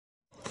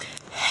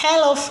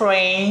Hello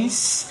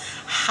friends,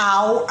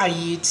 how are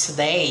you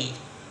today?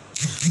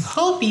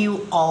 Hope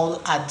you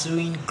all are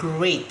doing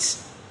great.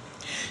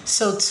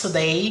 So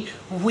today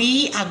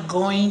we are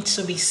going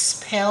to be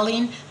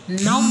spelling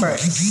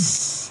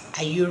numbers.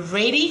 Are you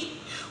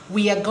ready?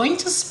 We are going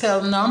to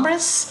spell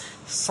numbers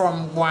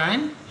from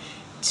 1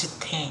 to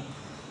 10.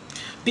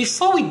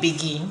 Before we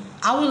begin,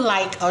 I would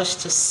like us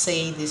to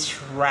say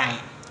this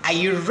rhyme. Are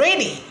you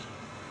ready?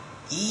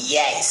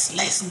 Yes,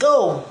 let's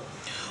go.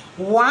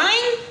 1,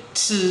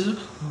 2,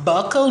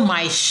 buckle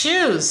my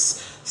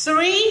shoes.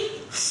 3,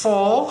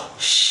 4,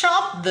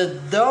 shut the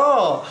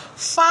door.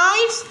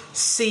 5,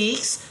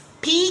 6,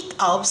 pick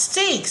up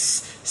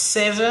sticks.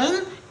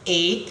 7,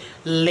 8,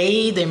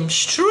 lay them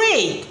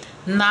straight.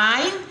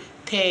 9,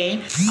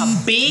 10,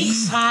 a big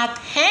fat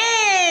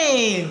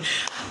hen.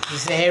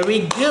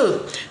 Very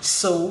good.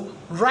 So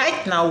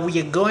right now we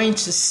are going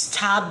to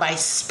start by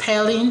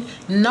spelling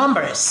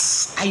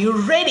numbers. Are you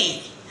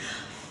ready?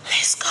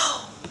 Let's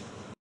go.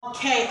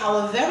 Okay,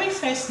 our very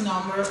first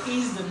number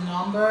is the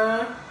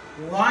number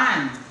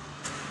 1.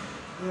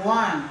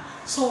 1.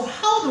 So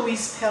how do we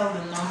spell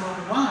the number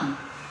 1?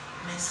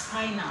 Let's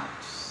find out.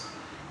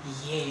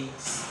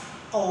 Yes.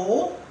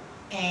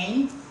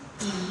 O-N-E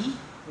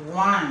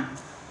 1.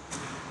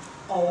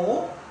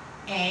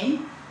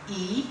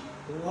 O-N-E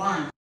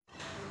 1.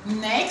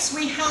 Next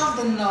we have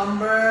the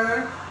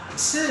number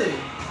 2.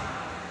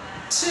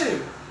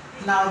 2.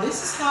 Now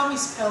this is how we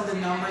spell the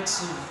number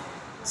 2.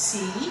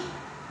 T-W-O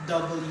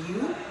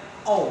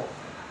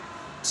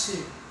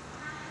 2.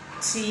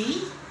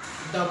 T-W-O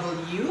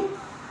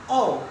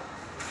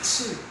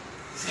 2.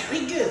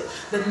 Very good.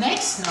 The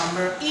next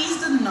number is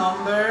the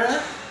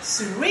number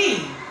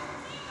 3.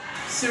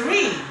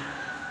 3.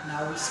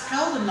 Now we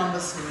spell the number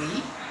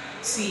 3.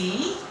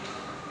 T-H-R-E-E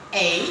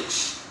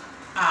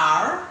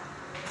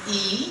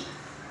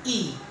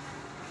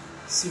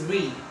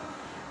 3.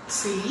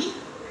 T-H-R-E-E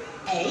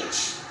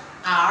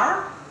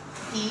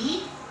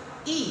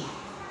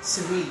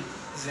 3.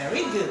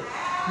 Very good.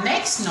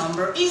 Next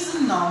number is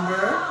the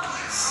number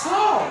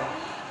 4.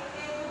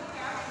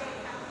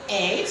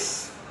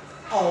 F-O-U-R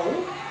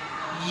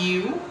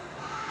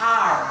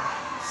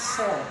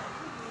 4.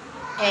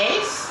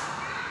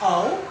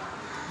 F-O-U-R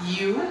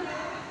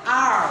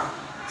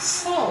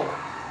 4.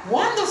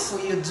 Wonderful.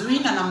 You're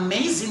doing an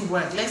amazing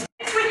work. Next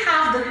we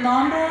have the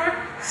number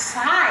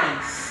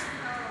 5.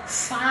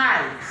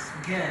 5.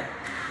 Good.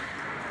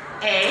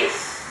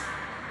 F-I-V-E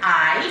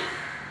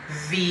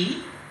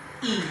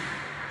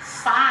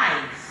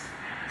 5.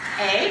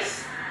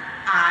 F-I-V-E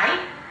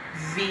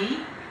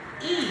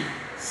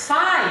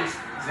 5.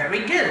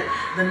 Very good.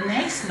 The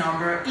next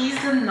number is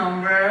the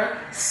number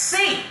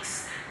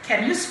 6.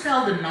 Can you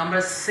spell the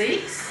number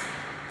 6?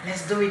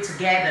 Let's do it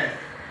together.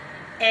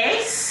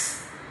 S-I-X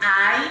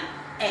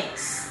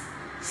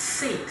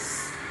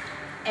 6.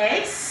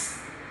 S-I-X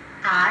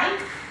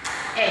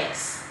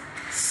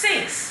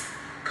 6.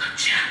 Good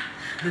job.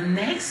 The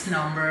next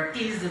number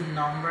is the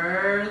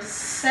number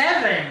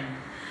 7.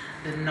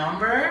 The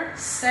number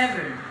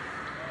 7.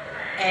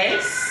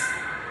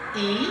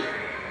 S-E-V-E-N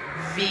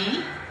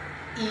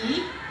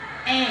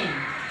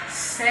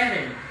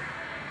 7.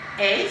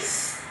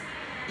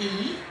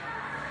 S-E-V-E-N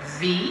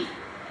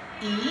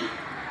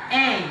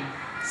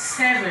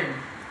 7.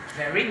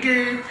 Very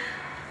good.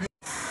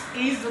 Next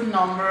is the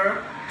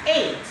number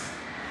 8.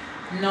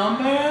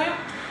 Number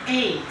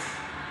 8.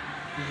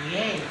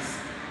 Yes.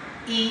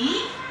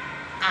 E-I-G-H-T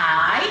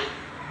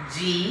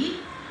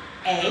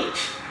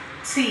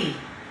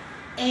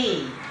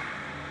 8.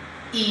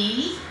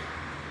 E-I-G-H-T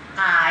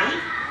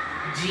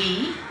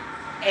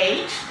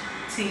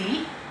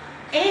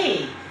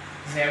 8.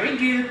 Very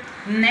good.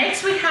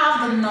 Next we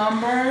have the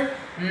number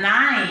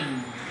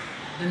 9.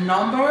 The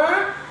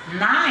number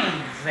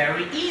 9.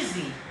 Very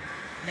easy.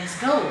 Let's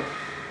go.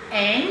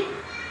 N-I-N-E.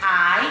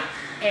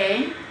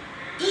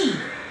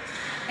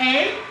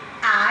 N-I-N-E.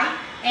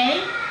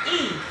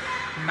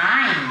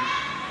 9.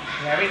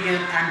 Very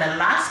good. And the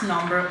last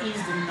number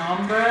is the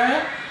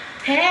number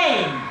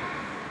 10.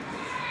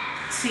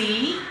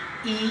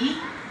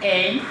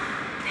 T-E-N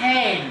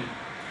 10.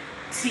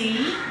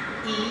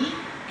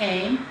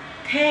 T-E-N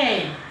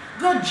 10.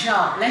 Good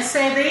job. Let's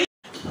say this.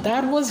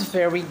 That was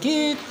very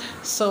good.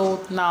 So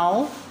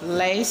now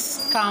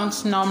let's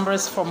count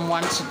numbers from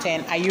 1 to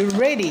 10. Are you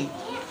ready?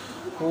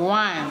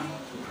 1,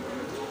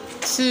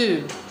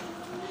 2,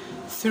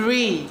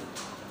 3,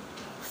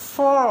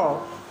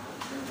 4,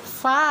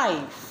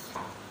 5,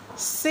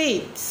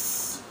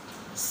 6,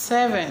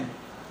 7,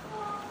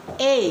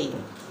 8,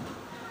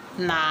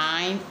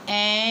 9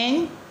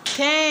 and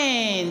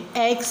 10.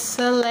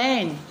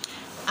 Excellent.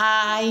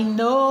 I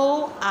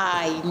know.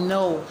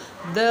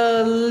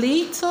 The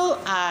little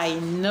I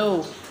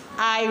know,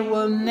 I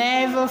will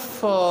never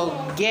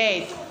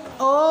forget.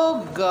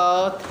 Oh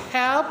God,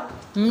 help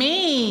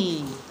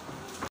me.